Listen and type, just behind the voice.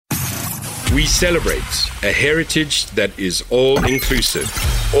We celebrate a heritage that is all-inclusive.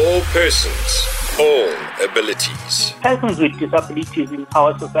 All persons, all abilities. Persons with disabilities in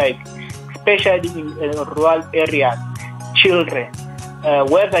our society, especially in rural areas, children,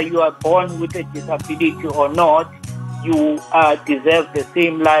 whether you are born with a disability or not, you deserve the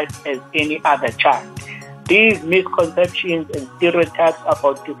same life as any other child. These misconceptions and stereotypes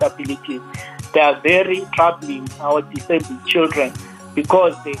about disabilities, they are very troubling our disabled children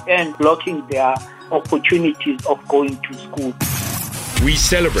because they end blocking their opportunities of going to school. We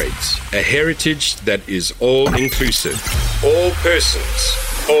celebrate a heritage that is all-inclusive. All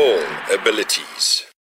persons, all abilities.